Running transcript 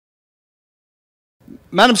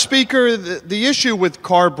Madam Speaker, the issue with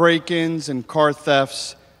car break-ins and car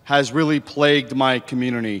thefts has really plagued my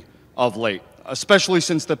community of late, especially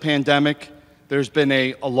since the pandemic. There's been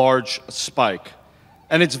a large spike,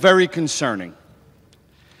 and it's very concerning.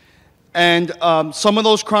 And some of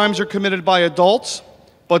those crimes are committed by adults,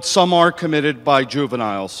 but some are committed by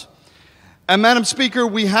juveniles. And Madam Speaker,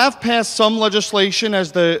 we have passed some legislation,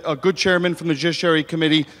 as a good chairman from the Judiciary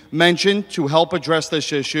Committee mentioned, to help address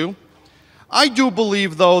this issue. I do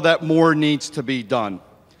believe, though, that more needs to be done.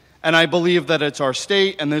 And I believe that it's our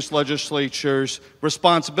state and this legislature's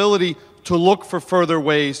responsibility to look for further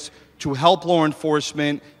ways to help law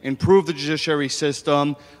enforcement, improve the judiciary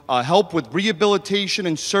system, help with rehabilitation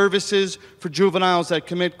and services for juveniles that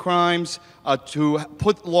commit crimes, to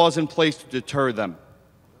put laws in place to deter them.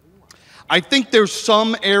 I think there's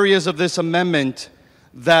some areas of this amendment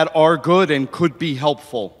that are good and could be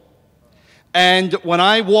helpful. And when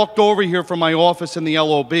I walked over here from my office in the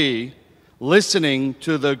LOB, listening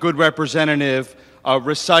to the good representative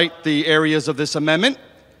recite the areas of this amendment,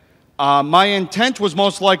 my intent was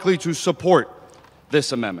most likely to support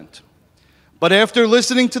this amendment. But after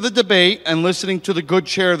listening to the debate and listening to the good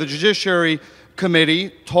chair of the Judiciary Committee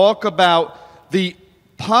talk about the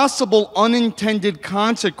possible unintended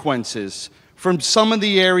consequences from some of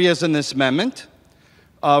the areas in this amendment,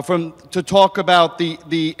 to talk about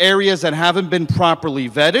the areas that haven't been properly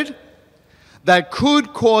vetted, that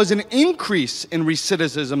could cause an increase in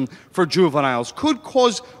recidivism for juveniles, could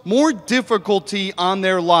cause more difficulty on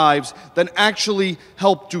their lives than actually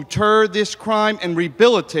help deter this crime and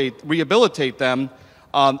rehabilitate them,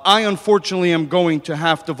 I unfortunately am going to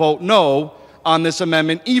have to vote no on this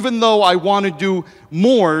amendment, even though I want to do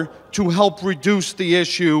more to help reduce the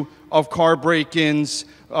issue of car break-ins,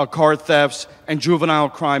 car thefts, and juvenile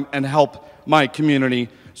crime, and help my community.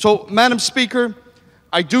 So, Madam Speaker,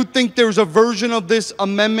 I do think there's a version of this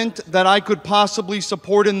amendment that I could possibly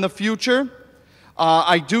support in the future.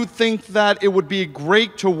 I do think that it would be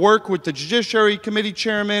great to work with the Judiciary Committee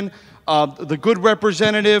Chairman, the good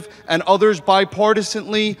representative, and others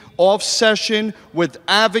bipartisanly, off-session, with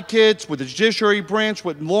advocates, with the judiciary branch,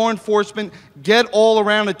 with law enforcement, get all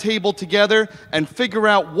around a table together and figure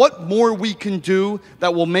out what more we can do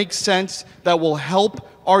that will make sense, that will help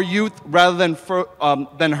our youth rather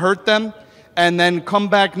than hurt them, and then come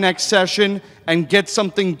back next session and get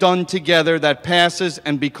something done together that passes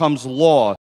and becomes law.